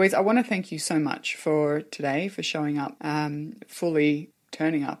 So Louise, I want to thank you so much for today, for showing up, fully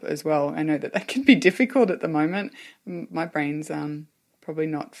turning up as well. I know that can be difficult at the moment. My brain's probably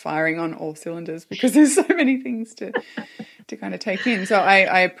not firing on all cylinders because there's so many things to kind of take in. So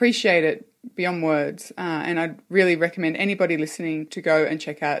I appreciate it beyond words. And I'd really recommend anybody listening to go and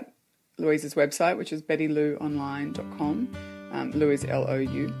check out Louise's website, which is bettylouonline.com. Lou is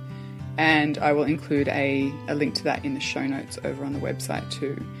L-O-U. And I will include a link to that in the show notes over on the website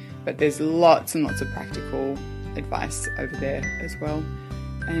too. But there's lots and lots of practical advice over there as well.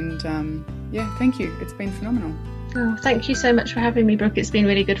 And thank you. It's been phenomenal. Oh, thank you so much for having me, Brooke. It's been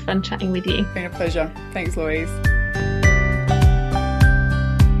really good fun chatting with you. It's been a pleasure. Thanks, Louise.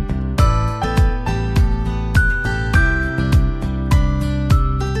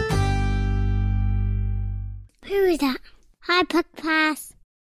 Who is that? Hi, Podcast.